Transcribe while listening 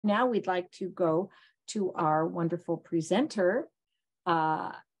Now we'd like to go to our wonderful presenter,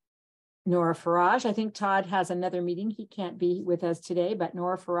 Nora Faraj. I think Todd has another meeting. He can't be with us today, but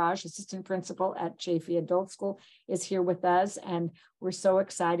Nora Faraj, assistant principal at Chaffey Adult School, is here with us, and we're so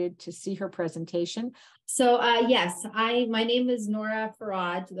excited to see her presentation. So yes, my name is Nora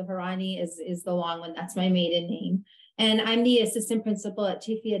Faraj. The Harani is the long one. That's my maiden name. And I'm the assistant principal at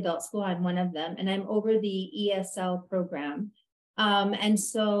Chaffey Adult School. I'm one of them, and I'm over the ESL program. And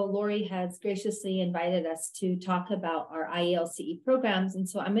so Lori has graciously invited us to talk about our IELCE programs. And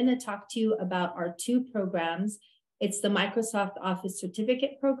so I'm going to talk to you about our two programs. It's the Microsoft Office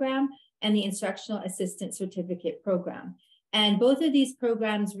Certificate Program and the Instructional Assistant Certificate Program. And both of these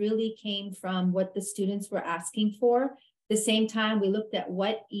programs really came from what the students were asking for. At the same time, we looked at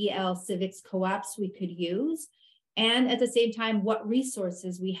what EL civics co-ops we could use. And at the same time, what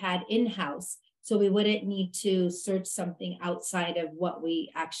resources we had in-house, so we wouldn't need to search something outside of what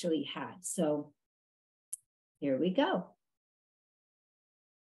we actually had. So here we go.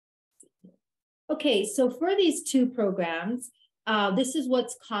 Okay, so for these two programs, this is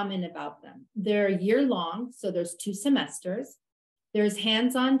what's common about them. They're year-long, so there's 2 semesters. There's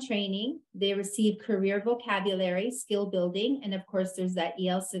hands-on training. They receive career vocabulary, skill building, and of course, there's that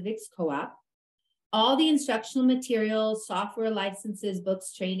EL Civics Co-op. All the instructional materials, software licenses,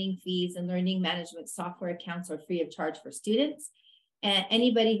 books, training fees, and learning management software accounts are free of charge for students and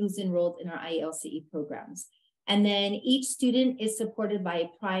anybody who's enrolled in our IELCE programs. And then each student is supported by a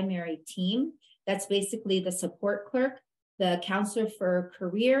primary team. That's basically the support clerk, the counselor for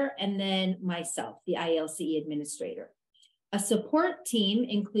career, and then myself, the IELCE administrator. A support team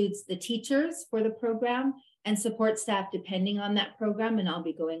includes the teachers for the program and support staff depending on that program, and I'll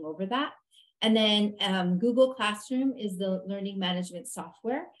be going over that. And then Google Classroom is the learning management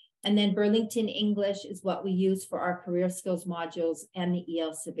software. And then Burlington English is what we use for our career skills modules and the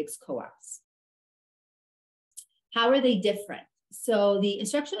EL Civics co-ops. How are they different? So the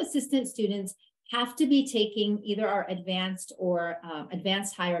instructional assistant students have to be taking either our advanced or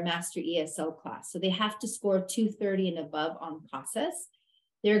advanced higher master ESL class. So they have to score 230 and above on process.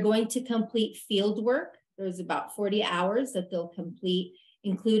 They're going to complete field work. There's about 40 hours that they'll complete,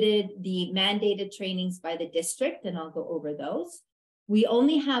 included the mandated trainings by the district, and I'll go over those. We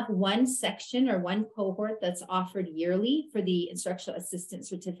only have one section or one cohort that's offered yearly for the Instructional Assistant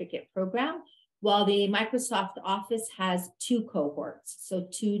Certificate Program, while the Microsoft Office has 2 cohorts, so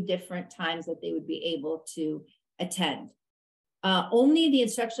 2 different times that they would be able to attend. Only the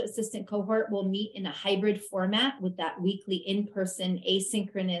Instructional Assistant cohort will meet in a hybrid format with that weekly in-person,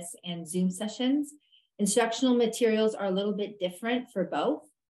 asynchronous, and Zoom sessions. Instructional materials are a little bit different for both.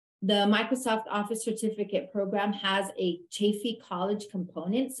 The Microsoft Office Certificate Program has a Chaffey College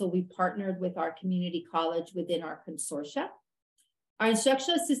component, so we partnered with our community college within our consortia. Our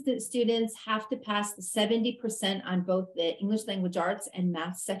instructional assistant students have to pass the 70% on both the English language arts and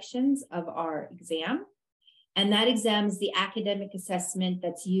math sections of our exam. And that exam is the academic assessment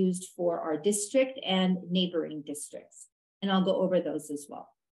that's used for our district and neighboring districts. And I'll go over those as well.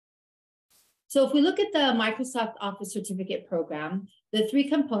 So if we look at the Microsoft Office Certificate Program, the 3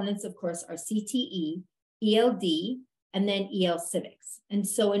 components, of course, are CTE, ELD, and then EL Civics. And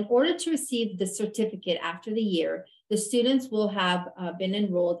so in order to receive the certificate after the year, the students will have been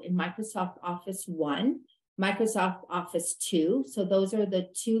enrolled in Microsoft Office 1, Microsoft Office 2. So those are the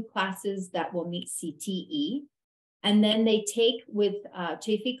 2 classes that will meet CTE. And then they take with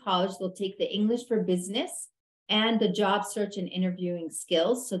Chaffey College, they'll take the English for Business and the job search and interviewing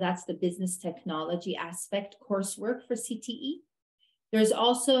skills. So that's the business technology aspect coursework for CTE. There's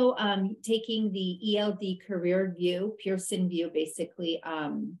also taking the ELD Career View, Pearson View, basically,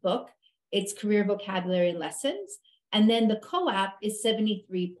 book. It's career vocabulary lessons. And then the co-op is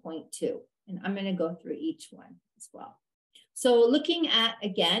 73.2. And I'm going to go through each one as well. So looking at,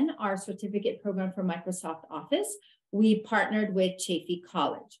 again, our certificate program for Microsoft Office, we partnered with Chaffey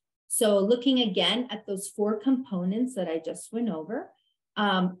College. So looking again at those 4 components that I just went over,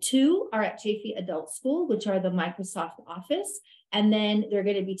 2 are at Chaffey Adult School, which are the Microsoft Office. And then they're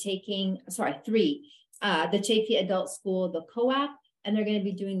going to be taking, 3, the Chaffey Adult School, the co-op, and they're going to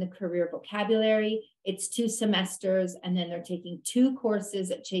be doing the career vocabulary. It's 2 semesters, and then they're taking 2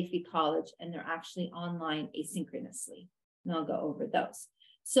 courses at Chaffey College, and they're actually online asynchronously. And I'll go over those.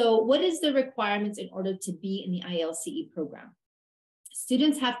 So what is the requirements in order to be in the IELCE program?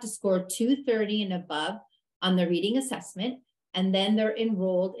 Students have to score 230 and above on the reading assessment, and then they're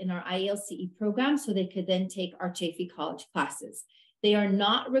enrolled in our IELCE program so they could then take our Chaffey College classes. They are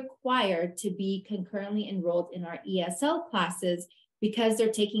not required to be concurrently enrolled in our ESL classes because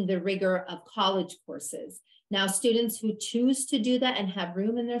they're taking the rigor of college courses. Now, students who choose to do that and have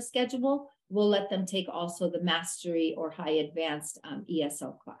room in their schedule, we'll let them take also the mastery or high advanced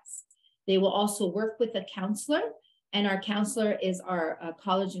ESL class. They will also work with a counselor, and our counselor is our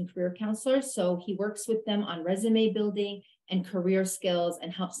college and career counselor. So he works with them on resume building and career skills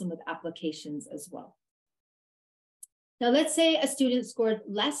and helps them with applications as well. Now, let's say a student scored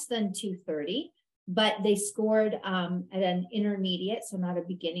less than 230, but they scored at an intermediate, so not a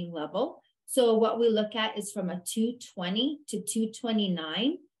beginning level. So what we look at is from a 220 to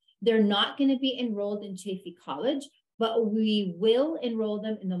 229. They're not going to be enrolled in Chaffey College, but we will enroll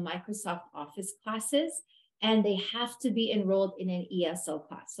them in the Microsoft Office classes, and they have to be enrolled in an ESL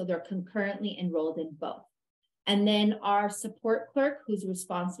class. So they're concurrently enrolled in both. And then our support clerk, who's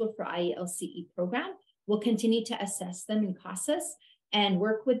responsible for IELCE program, will continue to assess them in CASAS and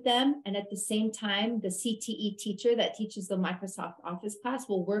work with them. And at the same time, the CTE teacher that teaches the Microsoft Office class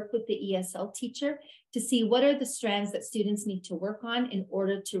will work with the ESL teacher to see what are the strands that students need to work on in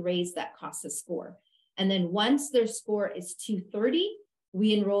order to raise that CASAS score. And then once their score is 230,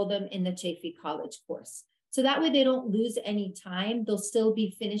 we enroll them in the Chaffey College course. So that way they don't lose any time. They'll still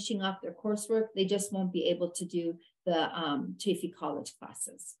be finishing up their coursework. They just won't be able to do the Chaffey College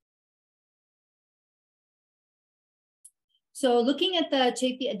classes. So looking at the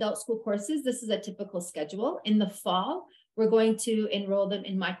Chaffey Adult School courses, this is a typical schedule. In the fall, we're going to enroll them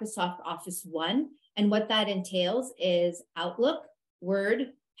in Microsoft Office 1. And what that entails is Outlook,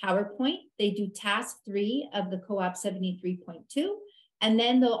 Word, PowerPoint. They do task 3 of the Co-op 73.2. And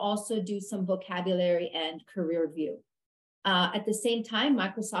then they'll also do some vocabulary and career view. At the same time,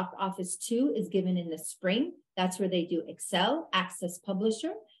 Microsoft Office 2 is given in the spring. That's where they do Excel, Access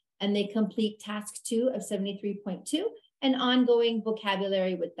Publisher, and they complete task 2 of 73.2 and ongoing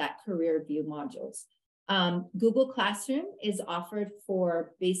vocabulary with that career view modules. Google Classroom is offered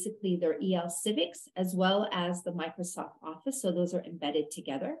for basically their EL Civics as well as the Microsoft Office. So those are embedded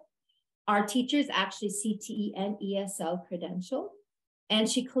together. Our teacher is actually CTE and ESL credentialed. And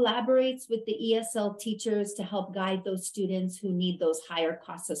she collaborates with the ESL teachers to help guide those students who need those higher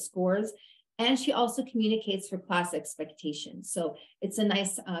CASA scores. And she also communicates for class expectations. So it's a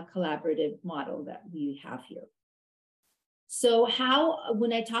nice collaborative model that we have here. So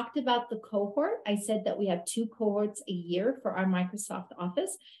when I talked about the cohort, I said that we have 2 cohorts a year for our Microsoft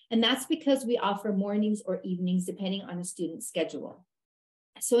Office. And that's because we offer mornings or evenings depending on a student's schedule.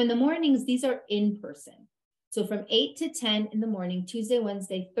 So in the mornings, these are in person. So from 8 to 10 in the morning, Tuesday,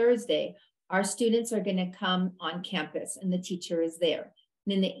 Wednesday, Thursday, our students are going to come on campus and the teacher is there.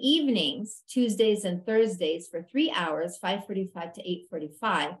 And in the evenings, Tuesdays and Thursdays for 3 hours, 5:45 to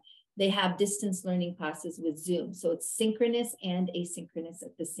 8:45, they have distance learning classes with Zoom. So it's synchronous and asynchronous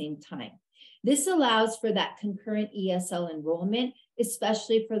at the same time. This allows for that concurrent ESL enrollment,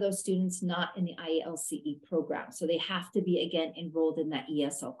 especially for those students not in the IELCE program. So they have to be, again, enrolled in that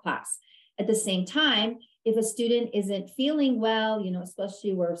ESL class. At the same time, if a student isn't feeling well,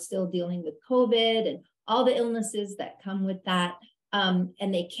 especially we're still dealing with COVID and all the illnesses that come with that,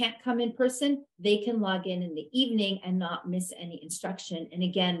 and they can't come in person, they can log in the evening and not miss any instruction. And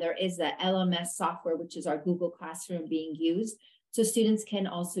again, there is that LMS software, which is our Google Classroom being used. So students can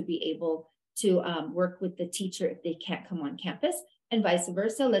also be able to work with the teacher if they can't come on campus. And vice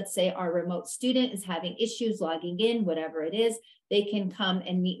versa. Let's say our remote student is having issues logging in, whatever it is, they can come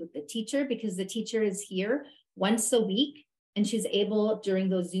and meet with the teacher because the teacher is here once a week and she's able during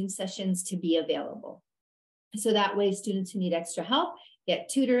those Zoom sessions to be available. So that way students who need extra help get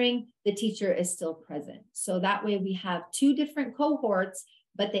tutoring, the teacher is still present. So that way we have 2 different cohorts,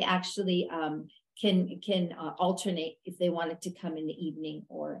 but they actually can alternate if they wanted to come in the evening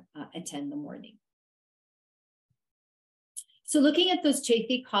or attend the morning. So looking at those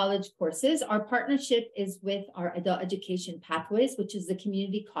Chaffey College courses, our partnership is with our Adult Education Pathways, which is the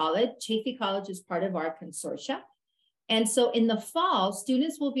community college. Chaffey College is part of our consortia. And so in the fall,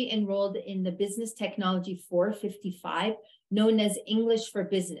 students will be enrolled in the Business Technology 455, known as English for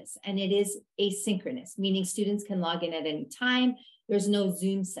Business. And it is asynchronous, meaning students can log in at any time. There's no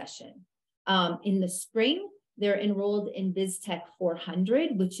Zoom session. In the spring, they're enrolled in BizTech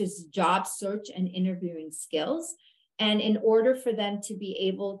 400, which is job search and interviewing skills. And in order for them to be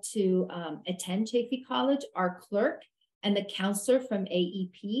able to attend Chaffey College, our clerk and the counselor from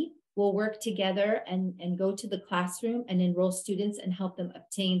AEP will work together and go to the classroom and enroll students and help them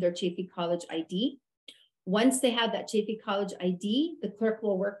obtain their Chaffey College ID. Once they have that Chaffey College ID, the clerk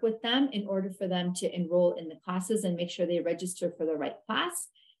will work with them in order for them to enroll in the classes and make sure they register for the right class.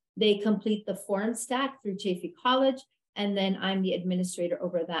 They complete the form stack through Chaffey College, and then I'm the administrator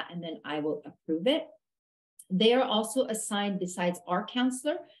over that, and then I will approve it. They are also assigned, besides our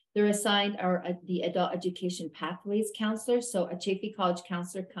counselor, They're assigned the adult education pathways counselor. So a Chaffey College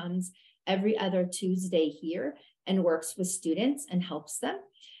counselor comes every other Tuesday here and works with students and helps them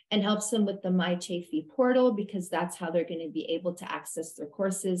with the My Chaffey portal, because that's how they're going to be able to access their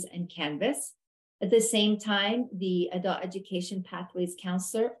courses and Canvas. At the same time, the adult education pathways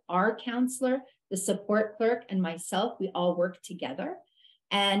counselor, our counselor, the support clerk, and myself, we all work together.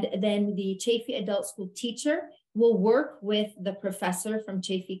 And then the Chaffey Adult School teacher will work with the professor from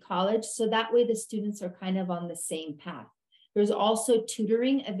Chaffey College. So that way the students are kind of on the same path. There's also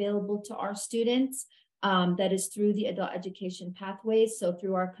tutoring available to our students that is through the adult education pathways. So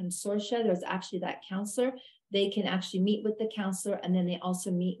through our consortia, there's actually that counselor. They can actually meet with the counselor, and then they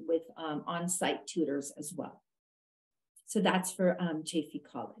also meet with on-site tutors as well. So that's for Chaffey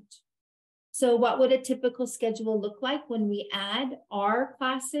College. So what would a typical schedule look like when we add our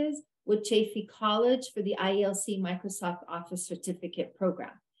classes with Chaffey College for the IELCE Microsoft Office Certificate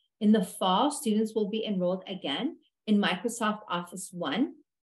Program? In the fall, students will be enrolled again in Microsoft Office 1,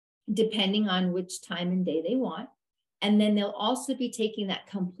 depending on which time and day they want. And then they'll also be taking that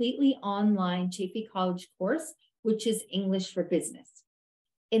completely online Chaffey College course, which is English for Business.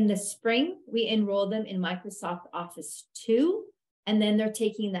 In the spring, we enroll them in Microsoft Office 2, and then they're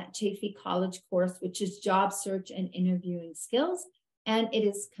taking that Chaffey College course, which is Job Search and Interviewing Skills, and it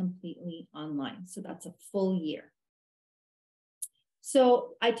is completely online. So that's a full year.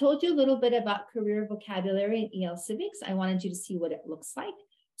 So I told you a little bit about career vocabulary and EL Civics. I wanted you to see what it looks like.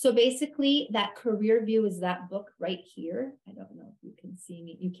 So basically that career view is that book right here. I don't know if you can see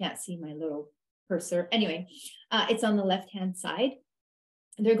me. You can't see my little cursor. Anyway, it's on the left-hand side.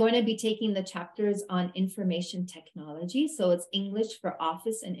 They're going to be taking the chapters on information technology. So it's English for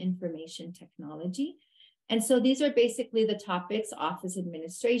Office and Information Technology. And so these are basically the topics: office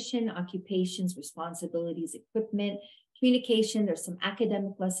administration, occupations, responsibilities, equipment, communication. There's some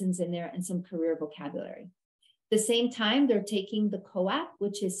academic lessons in there and some career vocabulary. At the same time, they're taking the COAP,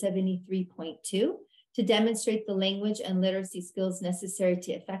 which is 73.2, to demonstrate the language and literacy skills necessary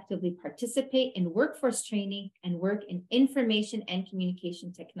to effectively participate in workforce training and work in information and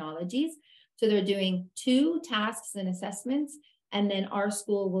communication technologies. So they're doing 2 tasks and assessments, and then our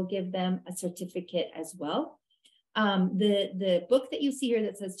school will give them a certificate as well. The book that you see here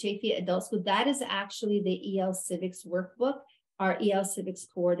that says Chaffey Adult School, that is actually the EL Civics workbook our EL Civics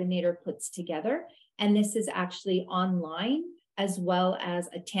coordinator puts together. And this is actually online as well as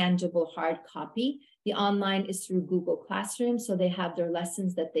a tangible hard copy. The online is through Google Classroom, so they have their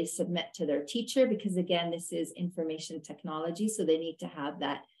lessons that they submit to their teacher, because again, this is information technology, so they need to have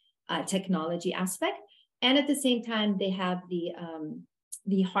that technology aspect. And at the same time, they have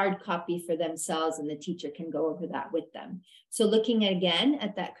the hard copy for themselves, and the teacher can go over that with them. So looking again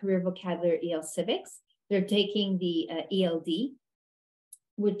at that career vocabulary EL Civics, they're taking the ELD,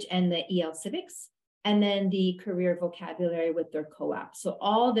 and the EL Civics, and then the career vocabulary with their co-op. So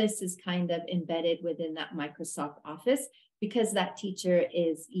all this is kind of embedded within that Microsoft Office, because that teacher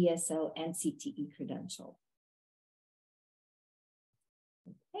is ESL and CTE credentialed.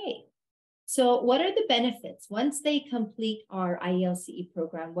 Okay, so what are the benefits? Once they complete our IELCE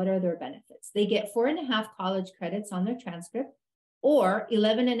program, what are their benefits? They get 4.5 college credits on their transcript, or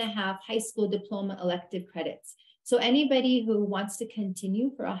 11.5 high school diploma elective credits. So anybody who wants to continue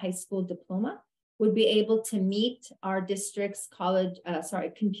for a high school diploma would be able to meet our district's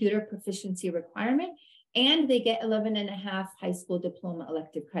computer proficiency requirement, and they get 11.5 high school diploma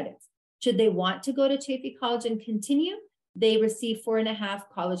elective credits. Should they want to go to Chaffey College and continue, they receive 4.5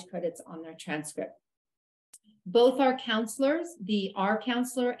 college credits on their transcript. Both our counselors, our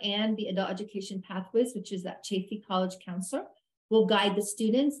counselor and the adult education pathways, which is that Chaffey College counselor, will guide the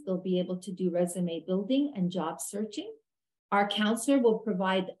students. They'll be able to do resume building and job searching. Our counselor will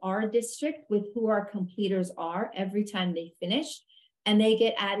provide our district with who our completers are every time they finish, and they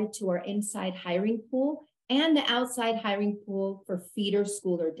get added to our inside hiring pool and the outside hiring pool for feeder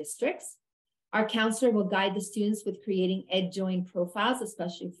school or districts. Our counselor will guide the students with creating EdJoin profiles,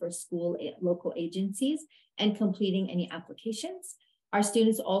 especially for school local agencies, and completing any applications. Our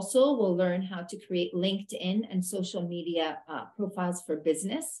students also will learn how to create LinkedIn and social media profiles for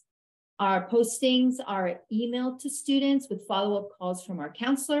business. Our postings are emailed to students with follow-up calls from our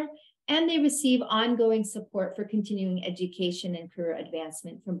counselor, and they receive ongoing support for continuing education and career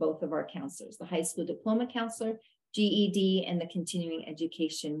advancement from both of our counselors, the high school diploma counselor, GED, and the continuing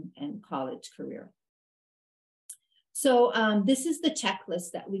education and college career. So this is the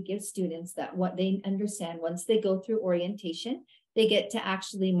checklist that we give students, that what they understand once they go through orientation. They get to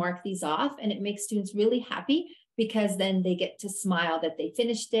actually mark these off, and it makes students really happy, because then they get to smile that they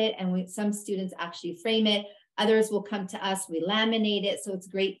finished it. And some students actually frame it. Others will come to us, we laminate it, so it's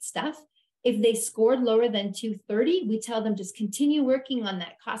great stuff. If they scored lower than 230, we tell them just continue working on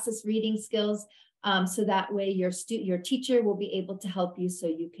that CASAS reading skills, so that way your teacher will be able to help you so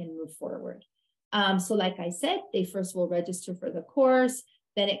you can move forward. So like I said, they first will register for the course,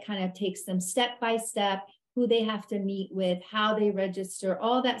 then it kind of takes them step by step, who they have to meet with, how they register,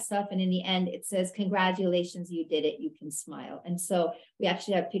 all that stuff. And in the end, it says, congratulations, you did it, you can smile. And so we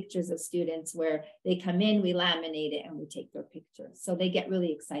actually have pictures of students where they come in, we laminate it, and we take their picture. So they get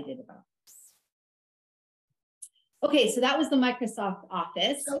really excited about this. Okay, so that was the Microsoft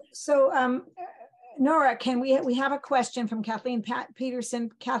Office. Nora, we have a question from Kathleen Peterson.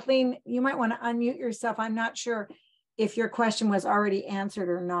 Kathleen, you might want to unmute yourself. I'm not sure if your question was already answered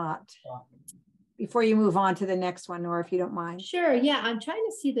or not. Before you move on to the next one, Nora, if you don't mind. Sure, yeah, I'm trying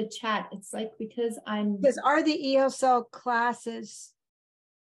to see the chat. It's like because are the ESL classes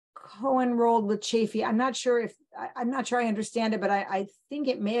co-enrolled with Chaffey? I'm not sure I understand it, but I think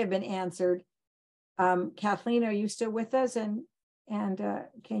it may have been answered. Kathleen, are you still with us? And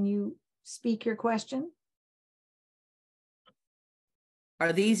can you speak your question?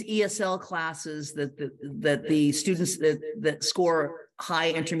 Are these ESL classes that the students that score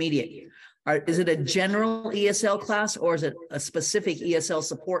high intermediate? Is it a general ESL class, or is it a specific ESL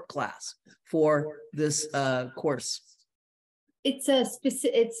support class for this course? It's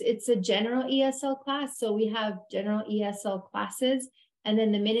a general ESL class. So we have general ESL classes, and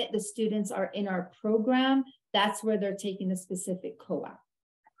then the minute the students are in our program, that's where they're taking the specific co-op.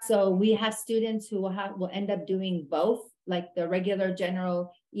 So we have students who will end up doing both, like the regular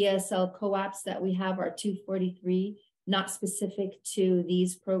general ESL co-ops that we have are 243, not specific to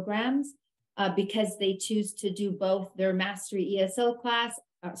these programs. Because they choose to do both their Mastery ESL class,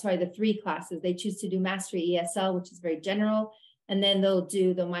 the 3 classes, they choose to do Mastery ESL, which is very general, and then they'll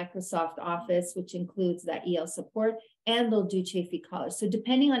do the Microsoft Office, which includes that EL support, and they'll do Chaffey College. So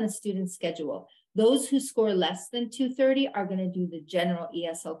depending on a student's schedule, those who score less than 230 are going to do the general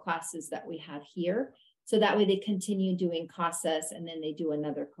ESL classes that we have here. So that way they continue doing CASAS, and then they do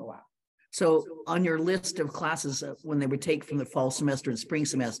another co-op. So on your list of classes, when they would take from the fall semester and spring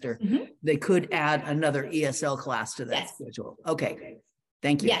semester, they could add another ESL class to that schedule. Okay,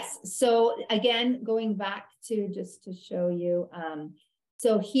 thank you. Yes, so again, going back to just to show you,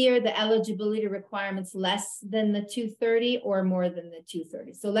 so here the eligibility requirements less than the 230 or more than the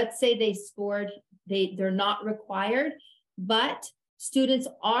 230. So let's say they scored, they're not required, but students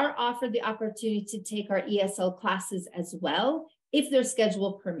are offered the opportunity to take our ESL classes as well, if their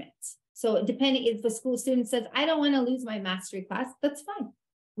schedule permits. So depending, if a school student says, I don't want to lose my mastery class, that's fine.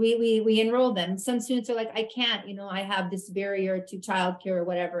 We enroll them. Some students are like, I can't, I have this barrier to childcare or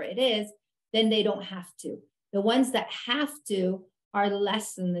whatever it is, then they don't have to. The ones that have to are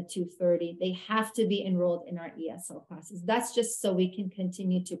less than the 230. They have to be enrolled in our ESL classes. That's just so we can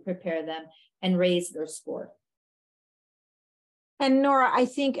continue to prepare them and raise their score. And Nora, I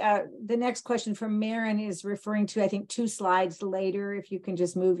think the next question from Maren is referring to, I think, 2 slides later, if you can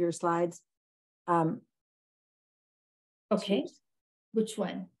just move your slides. Okay, which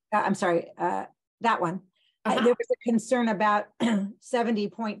one? I'm sorry, that one. There was a concern about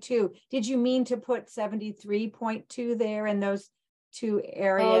 70.2. Did you mean to put 73.2 there in those 2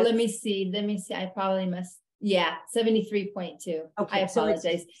 areas? Oh, let me see. I probably must. Yeah, 73.2. Okay, I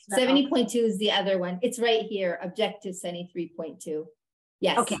apologize. 70.2 is the other one. It's right here, objective 73.2.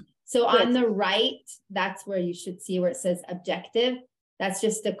 Yes. Okay. So on the right, that's where you should see where it says objective. That's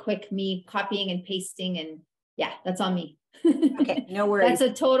just a quick me copying and pasting, and yeah, that's on me. Okay, no worries.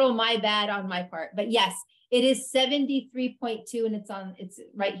 That's a total my bad on my part. But yes, it is 73.2, and it's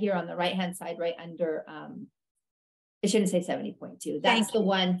right here on the right-hand side, right under, I shouldn't say 70.2. That's the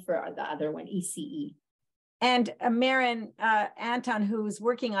one for the other one, ECE. And Maren Anton, who's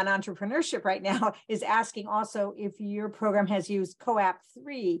working on entrepreneurship right now, is asking also if your program has used COAP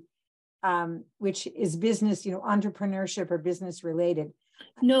 3, which is business, entrepreneurship or business related.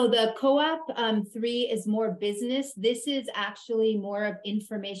 No, the COAP 3 is more business. This is actually more of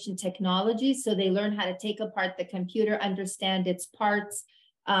information technology. So they learn how to take apart the computer, understand its parts.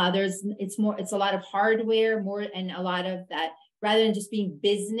 It's a lot of hardware more, and a lot of that, rather than just being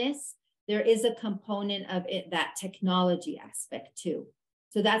business, there is a component of it, that technology aspect too.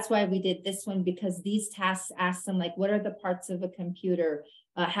 So that's why we did this one, because these tasks ask them, like, what are the parts of a computer?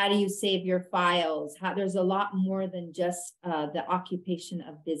 How do you save your files? There's a lot more than just the occupation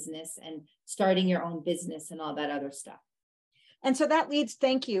of business and starting your own business and all that other stuff. And so that leads,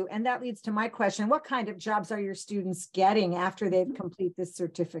 thank you. And that leads to my question. What kind of jobs are your students getting after they've completed this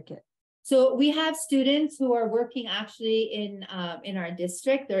certificate? So we have students who are working actually in our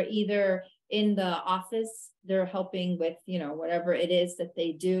district. They're either in the office. They're helping with, you know, whatever it is that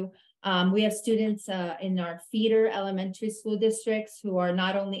they do. We have students in our feeder elementary school districts who are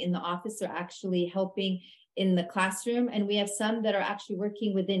not only in the office, they're actually helping in the classroom. And we have some that are actually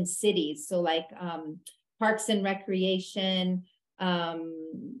working within cities. So like Parks and Recreation,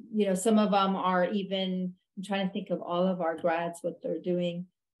 you know, some of them are even, I'm trying to think of all of our grads, what they're doing.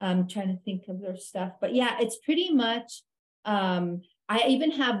 I'm trying to think of their stuff, but yeah, it's pretty much, I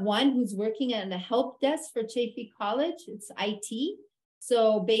even have one who's working at the help desk for Chaffey College. It's IT.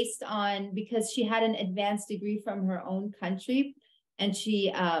 So based on, because she had an advanced degree from her own country, and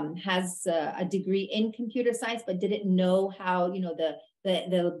she has a degree in computer science, but didn't know how, you know,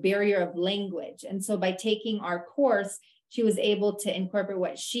 the barrier of language. And so by taking our course, she was able to incorporate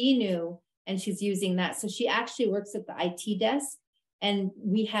what she knew, and she's using that. So she actually works at the IT desk. And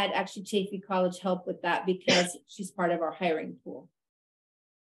we had actually Chaffey College help with that because she's part of our hiring pool.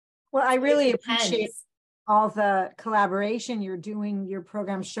 Well, I really appreciate all the collaboration you're doing. Your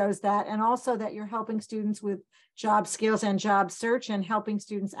program shows that, and also that you're helping students with job skills and job search and helping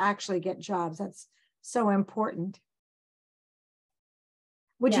students actually get jobs. That's so important.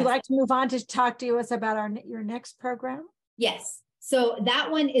 Would you like to move on to talk to us about your next program? Yes. So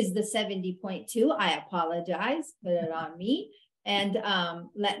that one is the 70.2. I apologize, put it on me. And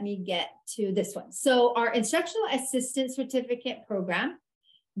let me get to this one. So our instructional assistant certificate program,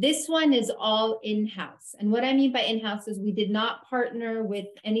 this one is all in-house. And what I mean by in-house is we did not partner with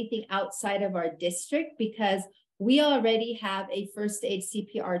anything outside of our district because we already have a first aid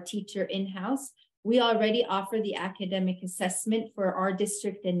CPR teacher in-house. We already offer the academic assessment for our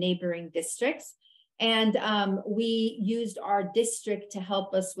district and neighboring districts. And we used our district to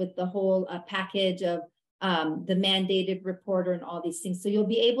help us with the whole package of the mandated reporter and all these things. So you'll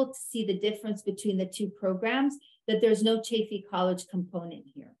be able to see the difference between the two programs, that there's no Chaffey College component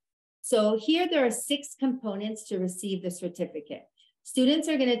here. So here there are 6 components to receive the certificate. Students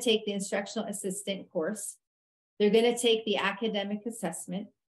are going to take the instructional assistant course. They're going to take the academic assessment.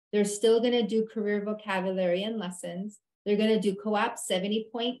 They're still going to do career vocabulary and lessons. They're going to do co-op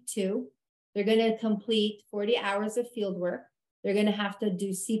 70.2. They're going to complete 40 hours of field work. They're going to have to do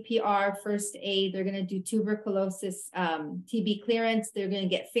CPR, first aid. They're going to do tuberculosis, TB clearance. They're going to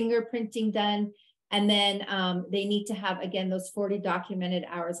get fingerprinting done. And then they need to have, again, those 40 documented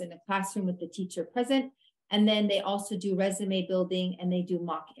hours in the classroom with the teacher present. And then they also do resume building and they do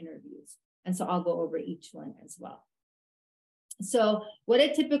mock interviews. And so I'll go over each one as well. So what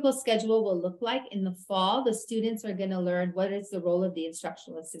a typical schedule will look like in the fall, the students are going to learn what is the role of the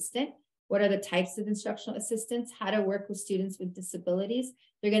instructional assistant. What are the types of instructional assistants, how to work with students with disabilities.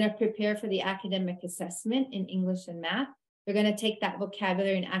 They're going to prepare for the academic assessment in English and math. They're going to take that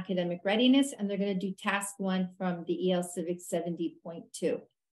vocabulary and academic readiness, and they're going to do task 1 from the EL Civics 70.2.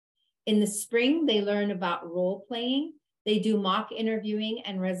 In the spring, they learn about role playing. They do mock interviewing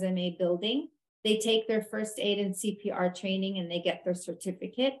and resume building. They take their first aid and CPR training and they get their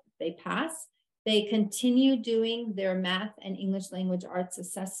certificate. They pass. They continue doing their math and English language arts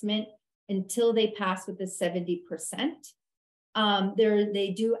assessment until they pass with the 70%.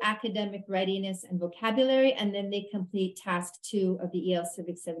 They do academic readiness and vocabulary, and then they complete task 2 of the EL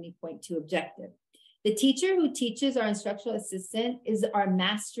Civics 70.2 objective. The teacher who teaches our instructional assistant is our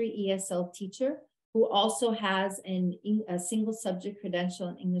Mastery ESL teacher, who also has a single subject credential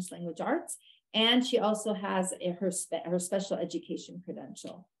in English language arts, and she also has her special education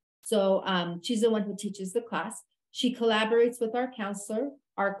credential. So she's the one who teaches the class. She collaborates with our counselor,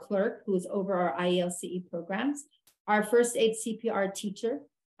 our clerk, who is over our IELCE programs, our first aid CPR teacher,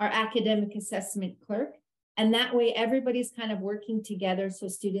 our academic assessment clerk, and that way everybody's kind of working together so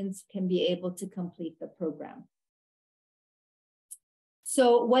students can be able to complete the program.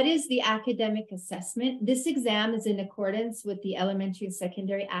 So what is the academic assessment? This exam is in accordance with the Elementary and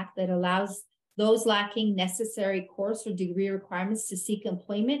Secondary Act that allows those lacking necessary course or degree requirements to seek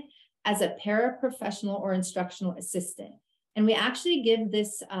employment as a paraprofessional or instructional assistant. And we actually give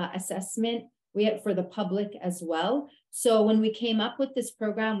this assessment for the public as well. So when we came up with this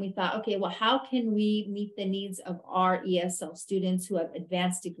program, we thought, okay, well, how can we meet the needs of our ESL students who have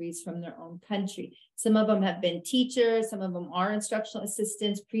advanced degrees from their own country? Some of them have been teachers, some of them are instructional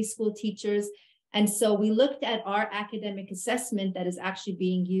assistants, preschool teachers. And so we looked at our academic assessment that is actually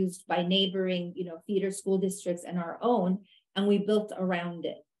being used by neighboring, feeder school districts and our own, and we built around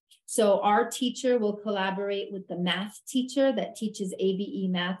it. So our teacher will collaborate with the math teacher that teaches ABE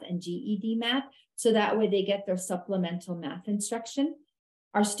math and GED math, so that way they get their supplemental math instruction.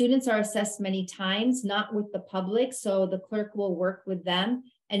 Our students are assessed many times, not with the public, so the clerk will work with them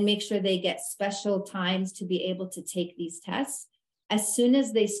and make sure they get special times to be able to take these tests. As soon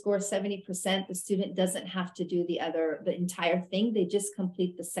as they score 70%, the student doesn't have to do the entire thing. They just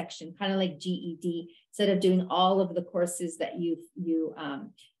complete the section, kind of like GED, instead of doing all of the courses that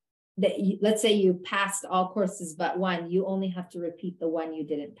let's say you passed all courses but one, you only have to repeat the one you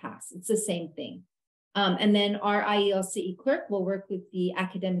didn't pass. It's the same thing. And then our IELCE clerk will work with the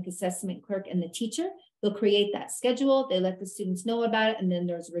academic assessment clerk and the teacher. They'll create that schedule. They let the students know about it. And then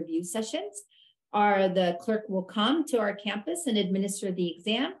there's review sessions. The clerk will come to our campus and administer the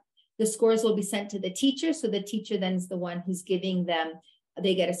exam. The scores will be sent to the teacher. So the teacher then is the one who's giving them,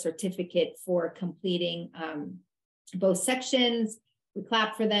 they get a certificate for completing both sections. We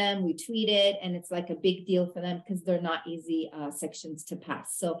clap for them, we tweet it, and it's like a big deal for them because they're not easy sections to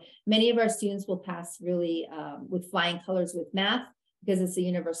pass. So many of our students will pass really with flying colors with math because it's a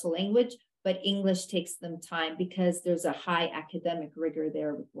universal language, but English takes them time because there's a high academic rigor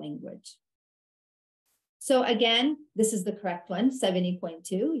there with language. So again, this is the correct one,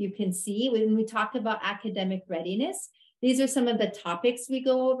 70.2. You can see when we talk about academic readiness, these are some of the topics we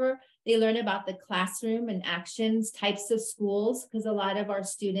go over. They learn about the classroom and actions, types of schools, because a lot of our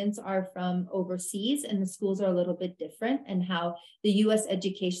students are from overseas and the schools are a little bit different, and how the US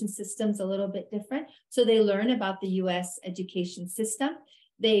education system is a little bit different. So they learn about the US education system.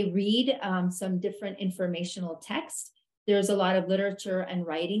 They read some different informational text. There's a lot of literature and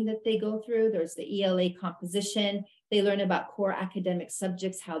writing that they go through. There's the ELA composition. They learn about core academic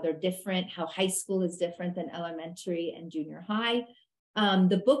subjects, how they're different, how high school is different than elementary and junior high.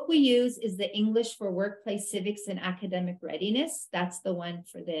 The book we use is the English for Workplace Civics and Academic Readiness. That's the one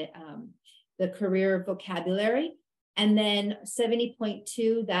for the career vocabulary. And then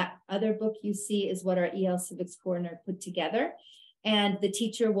 70.2, that other book you see is what our EL Civics Corner put together. And the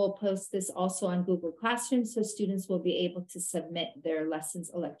teacher will post this also on Google Classroom, so students will be able to submit their lessons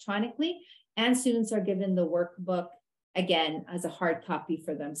electronically, and students are given the workbook, again, as a hard copy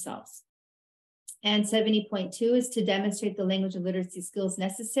for themselves. And 70.2 is to demonstrate the language and literacy skills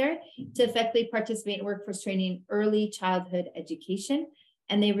necessary to effectively participate in workforce training in early childhood education,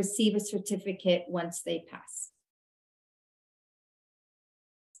 and they receive a certificate once they pass.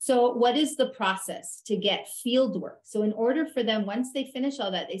 So what is the process to get field work? So in order for them, once they finish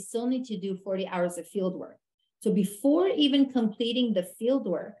all that, they still need to do 40 hours of field work. So before even completing the field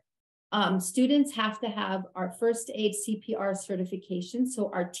work, students have to have our first aid CPR certification.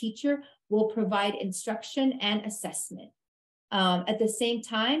 So our teacher will provide instruction and assessment. At the same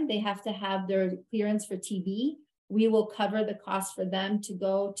time, they have to have their clearance for TB. We will cover the cost for them to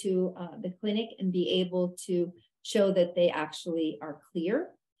go to the clinic and be able to show that they actually are clear.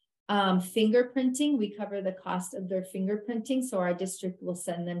 Fingerprinting, we cover the cost of their fingerprinting. So our district will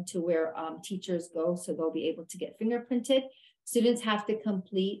send them to where teachers go, so they'll be able to get fingerprinted. Students have to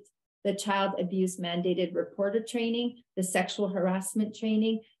complete the child abuse mandated reporter training, the sexual harassment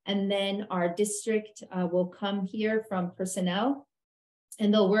training, and then our district will come here from personnel,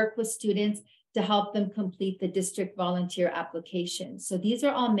 and they'll work with students to help them complete the district volunteer application. So these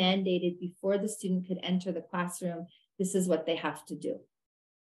are all mandated before the student could enter the classroom. This is what they have to do.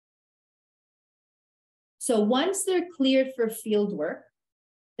 So once they're cleared for field work,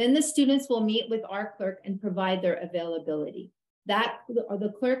 then the students will meet with our clerk and provide their availability.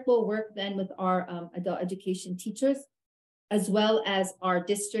 The clerk will work then with our adult education teachers, as well as our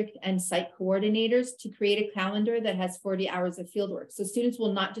district and site coordinators, to create a calendar that has 40 hours of field work. So students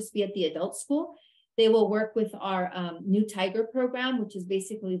will not just be at the adult school. They will work with our New Tiger program, which is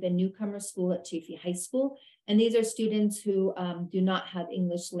basically the newcomer school at Chaffey High School. And these are students who do not have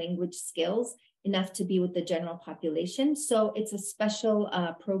English language skills enough to be with the general population. So it's a special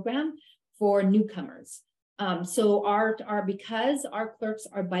program for newcomers. So because our clerks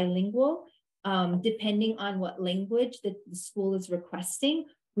are bilingual, depending on what language that the school is requesting,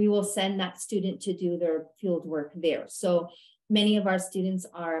 we will send that student to do their field work there. So many of our students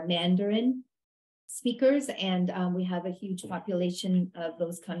are Mandarin speakers, and we have a huge population of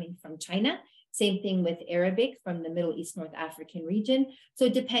those coming from China. Same thing with Arabic from the Middle East, North African region. So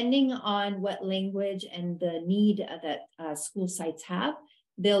depending on what language and the need that school sites have,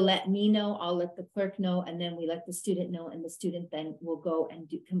 they'll let me know, I'll let the clerk know, and then we let the student know, and the student then will go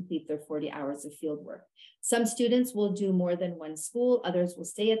and complete their 40 hours of field work. Some students will do more than one school, others will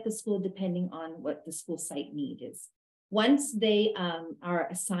stay at the school depending on what the school site need is. Once they are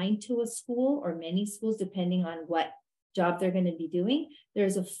assigned to a school or many schools, depending on what job they're going to be doing,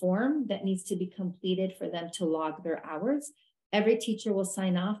 there's a form that needs to be completed for them to log their hours. Every teacher will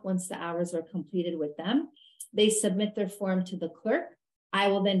sign off once the hours are completed with them. They submit their form to the clerk. I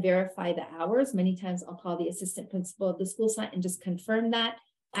will then verify the hours. Many times I'll call the assistant principal of the school site and just confirm that.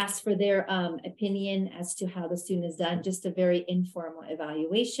 ask for their opinion as to how the student is done, just a very informal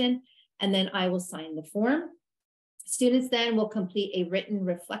evaluation. And then I will sign the form. Students then will complete a written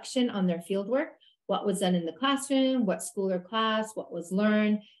reflection on their fieldwork, what was done in the classroom, what school or class, what was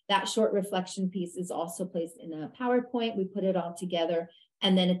learned. That short reflection piece is also placed in a PowerPoint. We put it all together.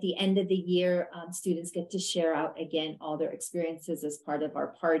 And then at the end of the year, students get to share out again all their experiences as part of our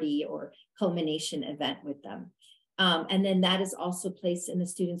party or culmination event with them. And then that is also placed in the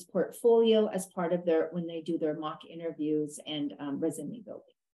student's portfolio as part of their, when they do their mock interviews and resume building.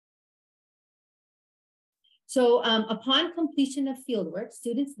 So upon completion of fieldwork,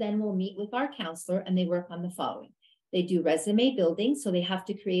 students then will meet with our counselor and they work on the following. They do resume building. So they have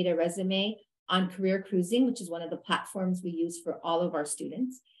to create a resume on Career Cruising, which is one of the platforms we use for all of our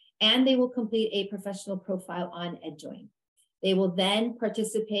students. And they will complete a professional profile on EdJoin. They will then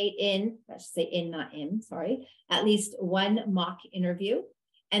participate in, I should say in, not in, sorry, at least one mock interview.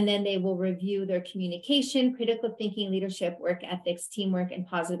 And then they will review their communication, critical thinking, leadership, work ethics, teamwork, and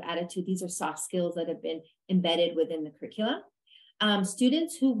positive attitude. These are soft skills that have been embedded within the curriculum.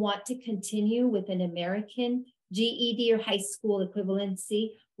 Students who want to continue with an American GED or high school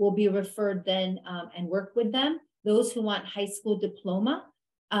equivalency will be referred then and work with them. Those who want high school diploma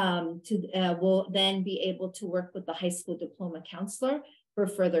will then be able to work with the high school diploma counselor for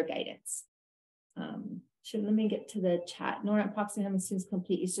further guidance. Let me get to the chat. Nora, approximately how many students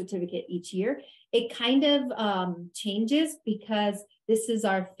complete your certificate each year? It kind of changes because this is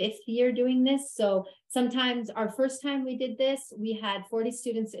our 5th year doing this. So sometimes our first time we did this, we had 40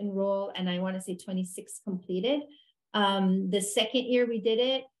 students enroll and I want to say 26 completed. The second year we did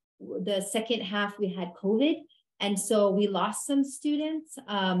it, the second half we had COVID. And so we lost some students,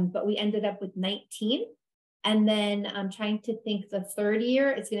 but we ended up with 19. And then I'm trying to think the third year,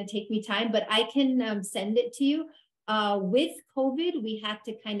 it's going to take me time, but I can send it to you. With COVID, we had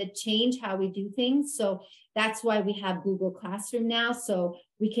to kind of change how we do things. So that's why we have Google Classroom now. So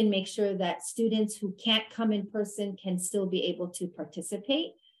we can make sure that students who can't come in person can still be able to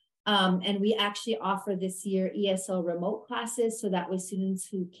participate. And we actually offer this year ESL remote classes. So that way students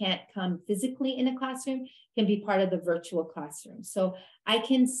who can't come physically in a classroom can be part of the virtual classroom. So I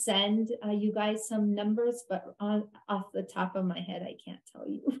can send you guys some numbers, but off the top of my head, I can't tell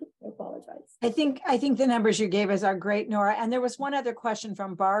you. I apologize. I think the numbers you gave us are great, Nora. And there was one other question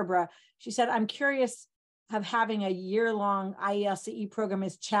from Barbara. She said, I'm curious of having a year-long IELCE program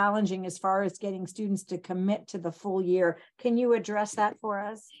is challenging as far as getting students to commit to the full year. Can you address that for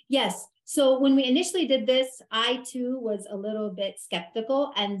us? Yes. So when we initially did this, I too was a little bit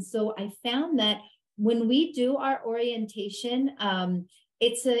skeptical. And so I found that when we do our orientation,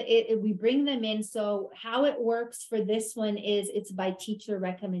 we bring them in. So how it works for this one is it's by teacher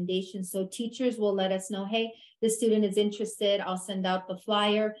recommendation. So teachers will let us know, hey, the student is interested. I'll send out the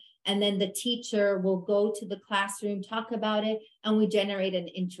flyer. And then the teacher will go to the classroom, talk about it, and we generate an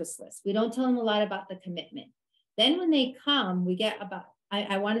interest list. We don't tell them a lot about the commitment. Then when they come, we get about,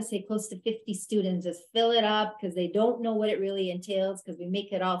 I want to say close to 50 students just fill it up because they don't know what it really entails because we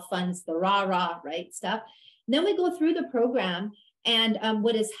make it all fun. It's the rah-rah, right, stuff. And then we go through the program. And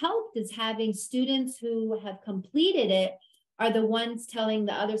what has helped is having students who have completed it are the ones telling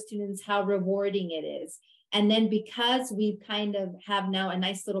the other students how rewarding it is. And then because we kind of have now a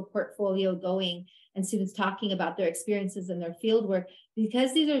nice little portfolio going and students talking about their experiences and their field work,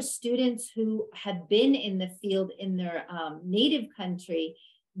 because these are students who have been in the field in their native country,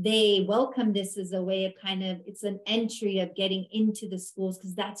 they welcome this as a way of kind of, it's an entry of getting into the schools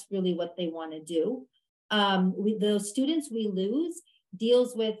because that's really what they want to do. Those students we lose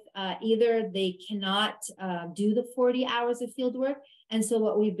deals with either they cannot do the 40 hours of field work. And so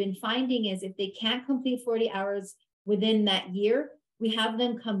what we've been finding is if they can't complete 40 hours within that year, we have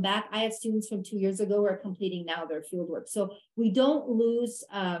them come back. I have students from 2 years ago who are completing now their field work. So we don't lose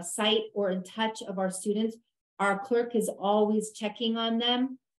sight or in touch of our students. Our clerk is always checking on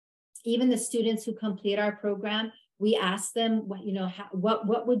them. Even the students who complete our program, we ask them,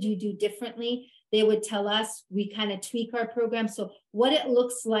 what would you do differently? They would tell us, we kind of tweak our program. So what it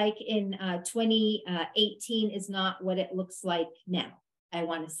looks like in 2018 is not what it looks like now, I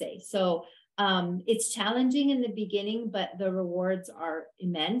want to say. So it's challenging in the beginning, but the rewards are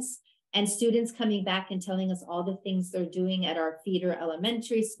immense. And students coming back and telling us all the things they're doing at our feeder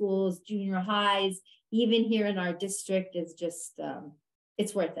elementary schools, junior highs, even here in our district is just,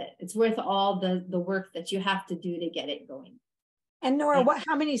 it's worth it. It's worth all the work that you have to do to get it going. And Nora,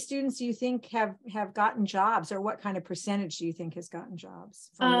 how many students do you think have gotten jobs, or what kind of percentage do you think has gotten jobs?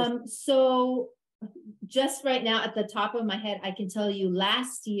 So just right now at the top of my head, I can tell you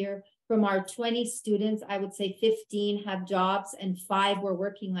last year from our 20 students, I would say 15 have jobs and 5 we're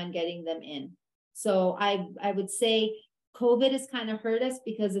working on getting them in. So I would say COVID has kind of hurt us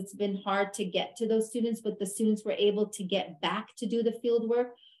because it's been hard to get to those students, but the students were able to get back to do the field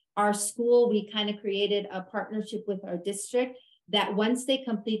work. Our school, we kind of created a partnership with our district that once they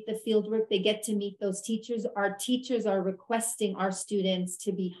complete the field work, they get to meet those teachers. Our teachers are requesting our students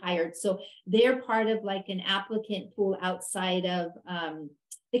to be hired. So they're part of like an applicant pool outside of,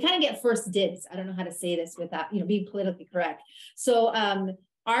 they kind of get first dibs. I don't know how to say this without, being politically correct. So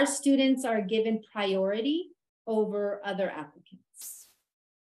our students are given priority over other applicants.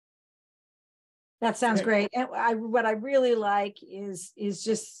 That sounds great. And what I really like is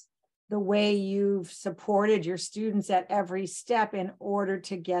just the way you've supported your students at every step in order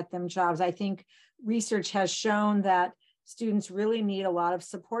to get them jobs. I think research has shown that students really need a lot of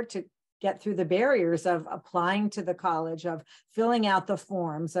support to get through the barriers of applying to the college, of filling out the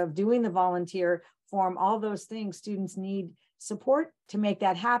forms, of doing the volunteer form, all those things. Students need support to make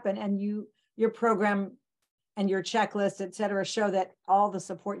that happen. And your program and your checklist, et cetera, show that all the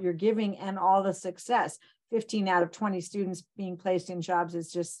support you're giving and all the success, 15 out of 20 students being placed in jobs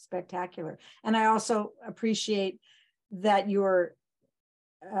is just spectacular. And I also appreciate that you're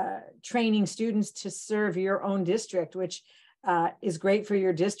training students to serve your own district, which is great for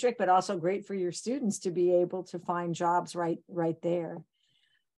your district, but also great for your students to be able to find jobs right there.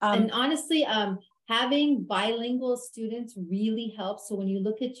 And honestly, having bilingual students really helps. So when you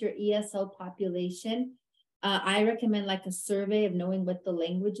look at your ESL population, I recommend like a survey of knowing what the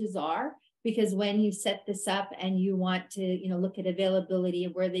languages are, because when you set this up and you want to, look at availability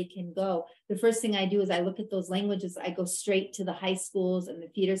and where they can go, the first thing I do is I look at those languages. I go straight to the high schools and the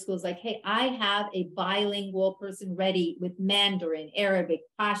theater schools like, hey, I have a bilingual person ready with Mandarin, Arabic,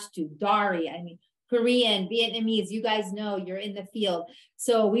 Pashto, Dari, Korean, Vietnamese. You guys know you're in the field.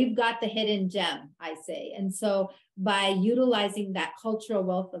 So we've got the hidden gem, I say. And so by utilizing that cultural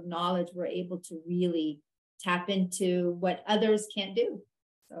wealth of knowledge, we're able to really tap into what others can't do.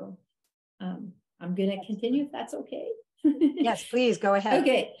 So I'm going to continue if that's okay. Yes, please go ahead.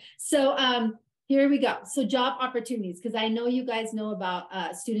 Okay. So here we go. So job opportunities, because I know you guys know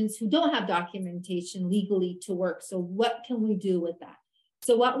about students who don't have documentation legally to work. So what can we do with that?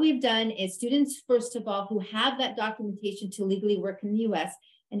 So what we've done is students, first of all, who have that documentation to legally work in the US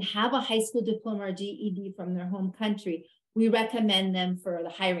and have a high school diploma or GED from their home country, we recommend them for the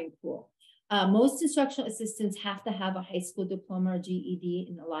hiring pool. Most instructional assistants have to have a high school diploma or GED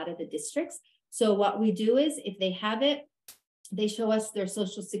in a lot of the districts. So what we do is if they have it, they show us their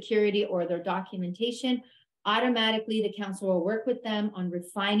social security or their documentation. Automatically, the counselor will work with them on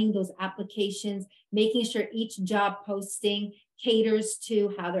refining those applications, making sure each job posting caters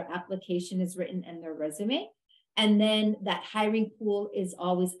to how their application is written and their resume. And then that hiring pool is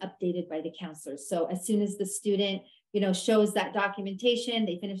always updated by the counselor. So as soon as the student shows that documentation,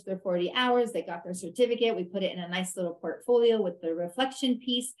 they finished their 40 hours, they got their certificate, we put it in a nice little portfolio with the reflection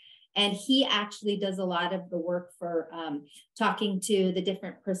piece. And he actually does a lot of the work for talking to the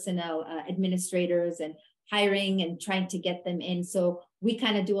different personnel administrators and hiring and trying to get them in. So we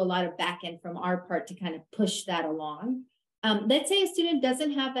kind of do a lot of back end from our part to kind of push that along. Let's say a student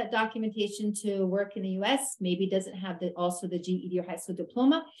doesn't have that documentation to work in the US, maybe doesn't have also the GED or high school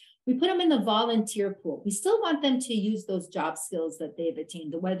diploma. We put them in the volunteer pool. We still want them to use those job skills that they've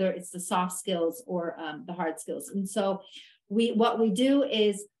attained, whether it's the soft skills or the hard skills. And so what we do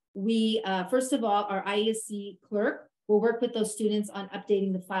is we, first of all, our IEC clerk will work with those students on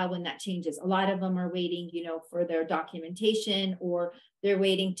updating the file when that changes. A lot of them are waiting, for their documentation, or they're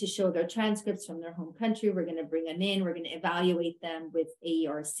waiting to show their transcripts from their home country. We're going to bring them in. We're going to evaluate them with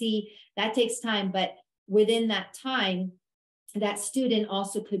AERC. That takes time, but within that time, that student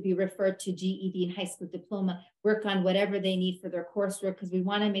also could be referred to GED and high school diploma, work on whatever they need for their coursework, because we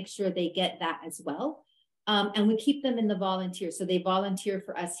want to make sure they get that as well. And we keep them in the volunteer. So they volunteer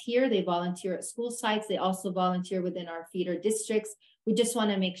for us here. They volunteer at school sites. They also volunteer within our feeder districts. We just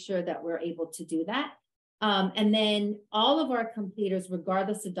want to make sure that we're able to do that. And then all of our completers,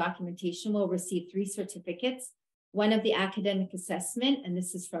 regardless of documentation, will receive 3 certificates. One of the academic assessment, and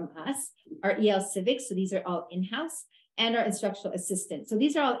this is from us, our EL Civics. So these are all in-house, and our instructional assistant. So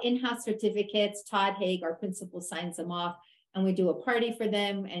these are all in-house certificates. Todd Haig, our principal, signs them off, and we do a party for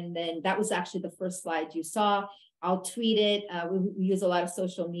them. And then that was actually the first slide you saw. I'll tweet it. We use a lot of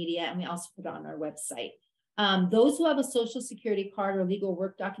social media, and we also put it on our website. Those who have a social security card or legal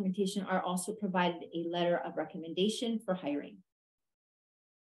work documentation are also provided a letter of recommendation for hiring.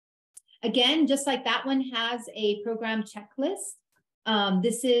 Again, just like that one has a program checklist,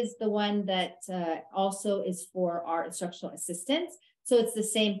 this is the one that also is for our instructional assistants. So it's the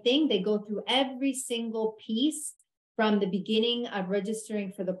same thing. They go through every single piece from the beginning of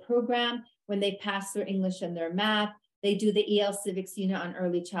registering for the program. When they pass their English and their math, they do the EL Civics unit on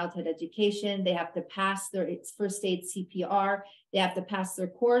early childhood education. They have to pass their first aid CPR. They have to pass their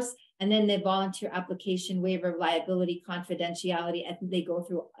course, and then the volunteer application, waiver of liability, confidentiality, and they go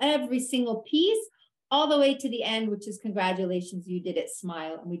through every single piece all the way to the end, which is congratulations, you did it,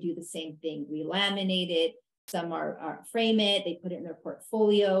 smile. And we do the same thing. We laminate it. Some are frame it, they put it in their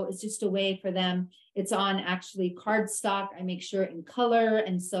portfolio. It's just a way for them. It's on actually cardstock. I make sure in color.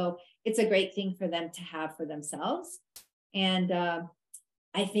 And so it's a great thing for them to have for themselves. And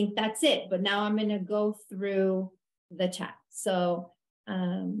I think that's it. But now I'm going to go through the chat. So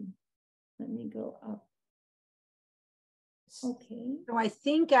let me go up. Okay. So I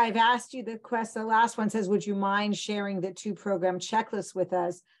think I've asked you the question. The last one says, would you mind sharing the 2 program checklists with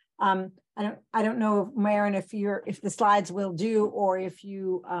us? I don't know, Maren, if the slides will do, or if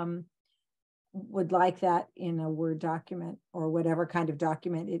you would like that in a Word document or whatever kind of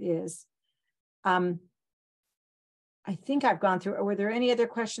document it is. I think I've gone through. Were there any other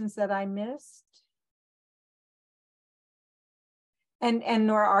questions that I missed? And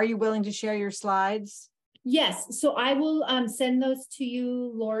Nora, are you willing to share your slides? Yes, so I will send those to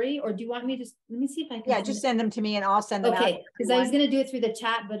you, Lori, or do you want me to, let me see if I can. Yeah, just send them to me and I'll send them out. Okay, because I was going to do it through the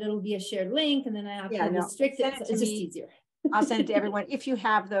chat, but it'll be a shared link and then I have to restrict it. So it's just easier. I'll send it to everyone. If you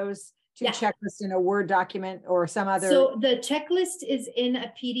have those 2 checklists in a Word document or some other. So the checklist is in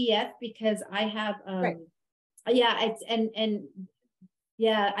a PDF because I have, I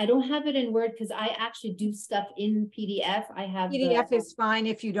don't have it in Word because I actually do stuff in PDF. I have PDF is fine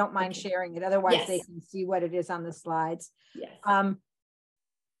if you don't mind sharing it. Otherwise, they can see what it is on the slides. Yes.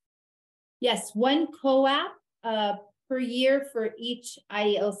 Yes, 1 co-op per year for each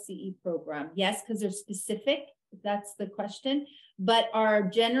IELCE program. Yes, because they're specific. That's the question. But our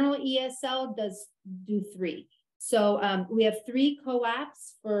general ESL does do 3. So we have 3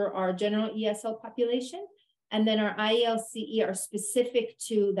 co-ops for our general ESL population. And then our IELCE are specific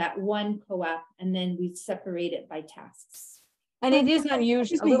to that 1 co-op, and then we separate it by tasks. And it is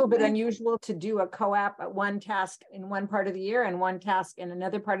unusual, a little bit unusual to do a co-op at 1 task in one part of the year and 1 task in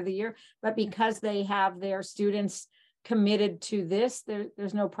another part of the year. But because they have their students committed to this,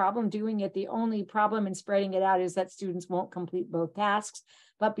 there's no problem doing it. The only problem in spreading it out is that students won't complete both tasks.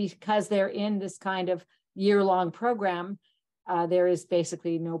 But because they're in this kind of year-long program, there is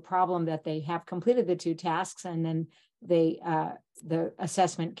basically no problem that they have completed the 2 tasks, and then the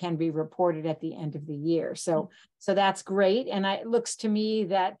assessment can be reported at the end of the year. So that's great. And it looks to me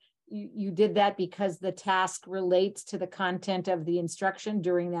that you did that because the task relates to the content of the instruction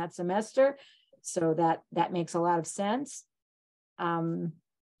during that semester. So that makes a lot of sense. Again,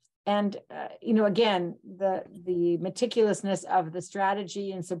 the meticulousness of the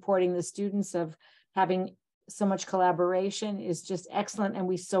strategy and supporting the students of having so much collaboration is just excellent. And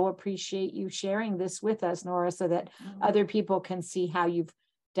we so appreciate you sharing this with us, Nora, so that other people can see how you've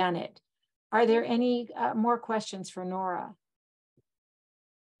done it. Are there any more questions for Nora?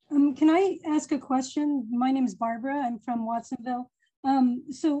 Can I ask a question? My name is Barbara. I'm from Watsonville.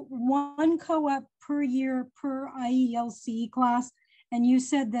 So 1 co-op per year per IELCE class, and you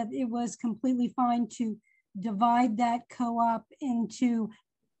said that it was completely fine to divide that co-op into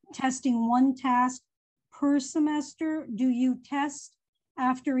testing 1 task per semester. Do you test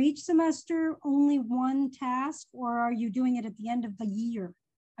after each semester only 1 task, or are you doing it at the end of the year?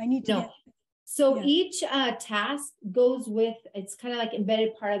 I need to get. So each task goes with, it's kind of like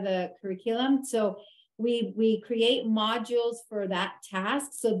embedded part of the curriculum. So we create modules for that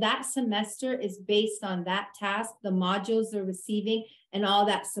task. So that semester is based on that task, the modules they're receiving, and all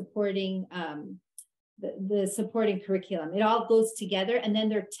that supporting the supporting curriculum. It all goes together, and then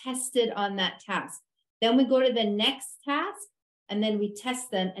they're tested on that task. Then we go to the next task, and then we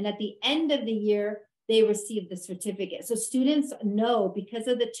test them. And at the end of the year, they receive the certificate. So students know, because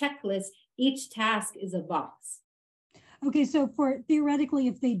of the checklist, each task is a box. Okay, so theoretically,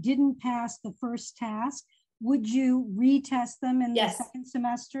 if they didn't pass the first task, would you retest them in the second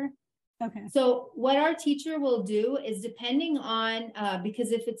semester? Okay. So what our teacher will do is, depending on,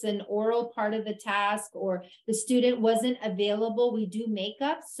 because if it's an oral part of the task or the student wasn't available, we do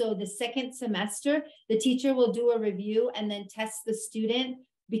makeup. So the second semester, the teacher will do a review and then test the student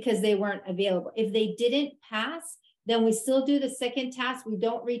because they weren't available. If they didn't pass, then we still do the second task. We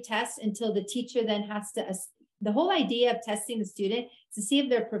don't retest until the teacher then has to, the whole idea of testing the student is to see if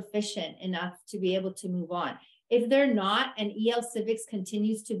they're proficient enough to be able to move on. If they're not, and EL Civics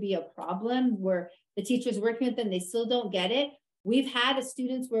continues to be a problem where the teacher's working with them, they still don't get it, We've had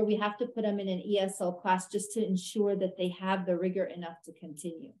students where we have to put them in an ESL class just to ensure that they have the rigor enough to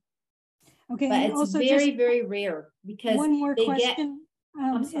continue. Okay, But and it's also very, just very rare because one more they question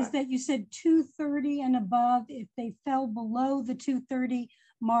is sorry. that you said 230 and above. If they fell below the 230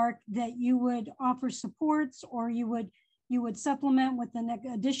 mark, that you would offer supports, or you would supplement with an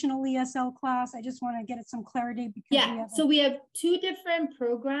additional ESL class. I just want to get some clarity because so we have two different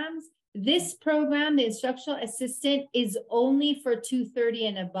programs. This program, the instructional assistant, is only for 230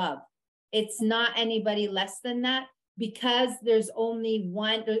 and above. It's not anybody less than that, because there's only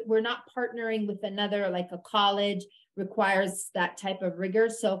one. We're not partnering with another, like a college requires that type of rigor.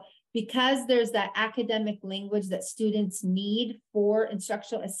 So because there's that academic language that students need for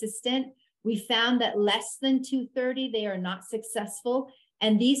instructional assistant, we found that less than 230, they are not successful.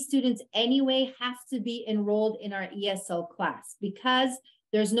 And these students anyway have to be enrolled in our ESL class because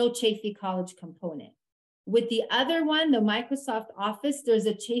there's no Chaffey College component. With the other one, the Microsoft Office, there's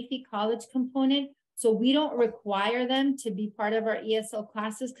a Chaffey College component. So we don't require them to be part of our ESL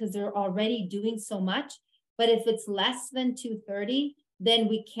classes because they're already doing so much. But if it's less than 230, then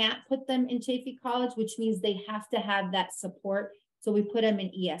we can't put them in Chaffey College, which means they have to have that support. So we put them in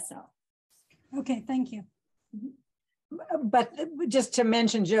ESL. Okay, thank you. But just to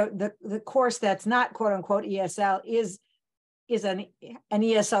mention, Joe, the course that's not quote unquote ESL is an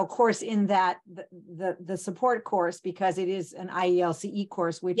ESL course in that the support course, because it is an IELCE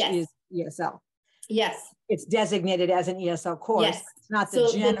course, which is ESL. Yes. It's designated as an ESL course. Yes. It's not the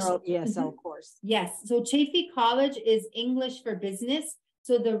general ESL course. Yes. So Chaffey College is English for business.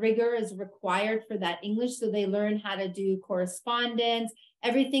 So the rigor is required for that English. So they learn how to do correspondence,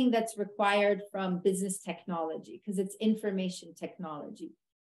 everything that's required from business technology, because it's information technology.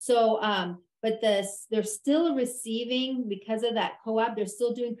 So, but they're still receiving, because of that co-op, they're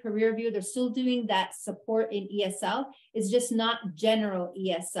still doing career view. They're still doing that support in ESL. It's just not general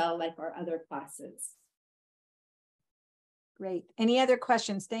ESL like our other classes. Great. Any other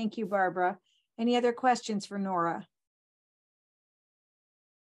questions? Thank you, Barbara. Any other questions for Nora?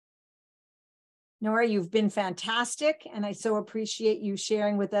 Nora, you've been fantastic, and I so appreciate you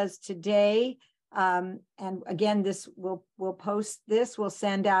sharing with us today. And again, we'll post this. We'll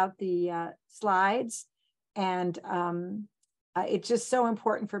send out the slides, and it's just so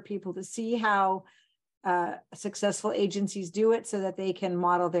important for people to see how successful agencies do it, so that they can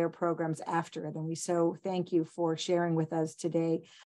model their programs after it. And we so thank you for sharing with us today.